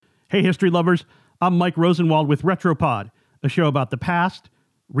Hey, history lovers. I'm Mike Rosenwald with Retropod, a show about the past,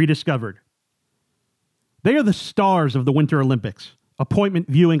 rediscovered. They are the stars of the Winter Olympics, appointment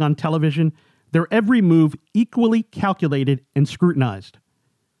viewing on television, their every move equally calculated and scrutinized.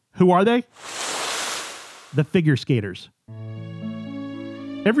 Who are they? The figure skaters.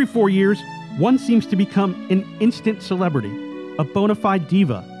 Every 4 years, one seems to become an instant celebrity, a bona fide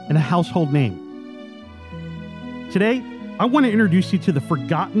diva, and a household name. Today, I want to introduce you to the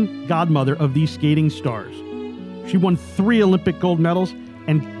forgotten godmother of these skating stars. She won 3 Olympic gold medals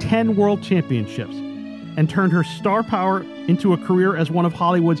and 10 world championships, and turned her star power into a career as one of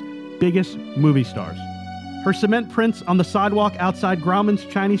Hollywood's biggest movie stars. Her cement prints on the sidewalk outside Grauman's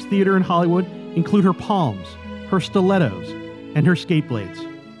Chinese Theater in Hollywood include her palms, her stilettos, and her skate blades.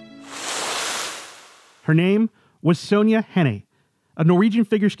 Her name was Sonja Henie, a Norwegian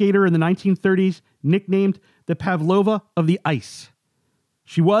figure skater in the 1930s, nicknamed the Pavlova of the ice.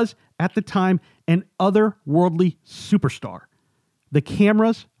 She was, at the time, an otherworldly superstar. The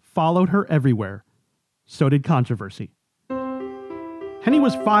cameras followed her everywhere. So did controversy. Henie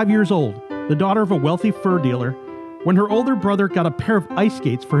was 5 years old, the daughter of a wealthy fur dealer, when her older brother got a pair of ice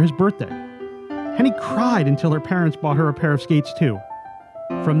skates for his birthday. Henie cried until her parents bought her a pair of skates too.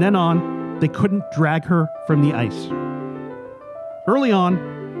 From then on, they couldn't drag her from the ice. Early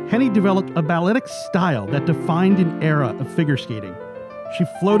on, Henie developed a balletic style that defined an era of figure skating. She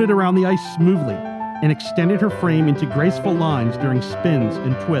floated around the ice smoothly and extended her frame into graceful lines during spins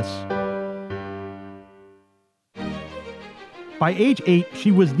and twists. By age 8,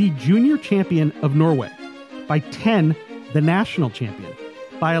 she was the junior champion of Norway. By 10, the national champion.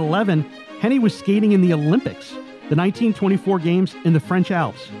 By 11, Henie was skating in the Olympics, the 1924 Games in the French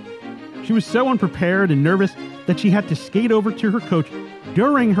Alps. She was so unprepared and nervous that she had to skate over to her coach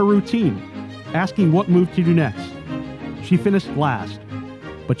during her routine, asking what move to do next. She finished last,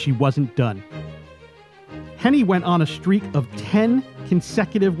 but she wasn't done. Henie went on a streak of 10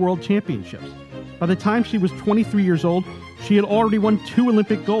 consecutive world championships. By the time she was 23 years old, she had already won 2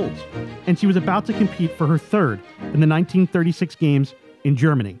 Olympic golds, and she was about to compete for her third in the 1936 Games in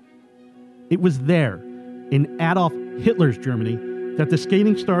Germany. It was there, in Adolf Hitler's Germany, that the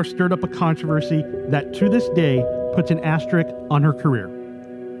skating star stirred up a controversy that to this day puts an asterisk on her career.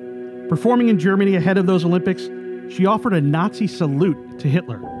 Performing in Germany ahead of those Olympics, she offered a Nazi salute to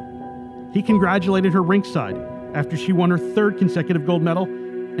Hitler. He congratulated her ringside after she won her 3rd consecutive gold medal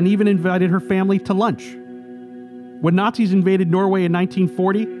and even invited her family to lunch. When Nazis invaded Norway in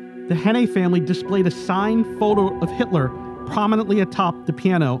 1940, the Henie family displayed a signed photo of Hitler prominently atop the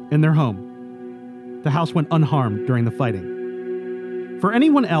piano in their home. The house went unharmed during the fighting. For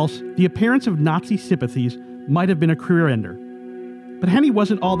anyone else, the appearance of Nazi sympathies might have been a career ender. But Henie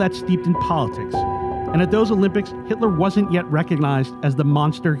wasn't all that steeped in politics, and at those Olympics, Hitler wasn't yet recognized as the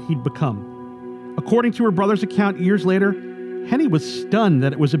monster he'd become. According to her brother's account years later, Henie was stunned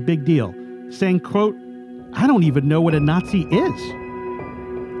that it was a big deal, saying, quote, "I don't even know what a Nazi is."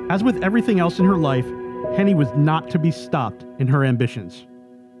 As with everything else in her life, Henie was not to be stopped in her ambitions.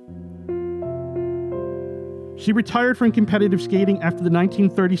 She retired from competitive skating after the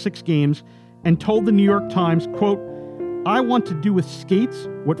 1936 Games and told the New York Times, quote, "I want to do with skates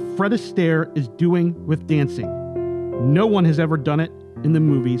what Fred Astaire is doing with dancing. No one has ever done it in the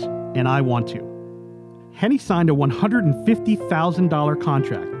movies, and I want to." Henie signed a $150,000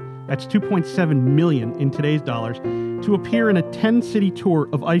 contract, that's $2.7 million in today's dollars, to appear in a 10-city tour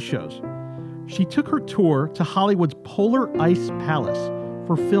of ice shows. She took her tour to Hollywood's Polar Ice Palace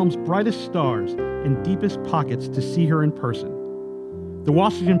for film's brightest stars and deepest pockets to see her in person. The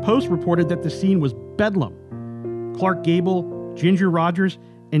Washington Post reported that the scene was bedlam. Clark Gable, Ginger Rogers,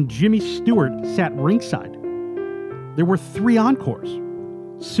 and Jimmy Stewart sat ringside. There were 3 encores.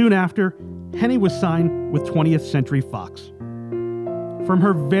 Soon after, Henie was signed with 20th Century Fox. From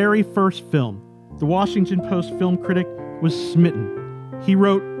her very first film, the Washington Post film critic was smitten. He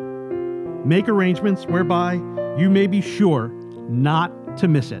wrote, "Make arrangements whereby you may be sure not to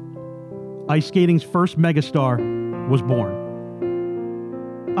miss it. Ice skating's first megastar was born."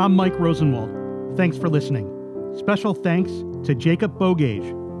 I'm Mike Rosenwald. Thanks for listening. Special thanks to Jacob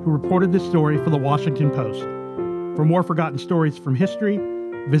Bogage, who reported this story for the Washington Post. For more forgotten stories from history,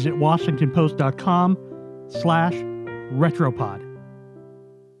 visit washingtonpost.com/retropod.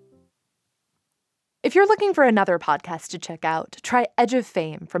 If you're looking for another podcast to check out, try Edge of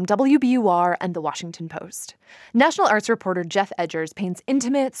Fame from WBUR and The Washington Post. National Arts reporter Jeff Edgers paints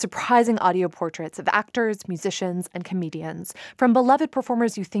intimate, surprising audio portraits of actors, musicians, and comedians, from beloved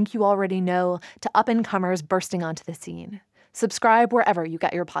performers you think you already know to up-and-comers bursting onto the scene. Subscribe wherever you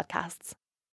get your podcasts.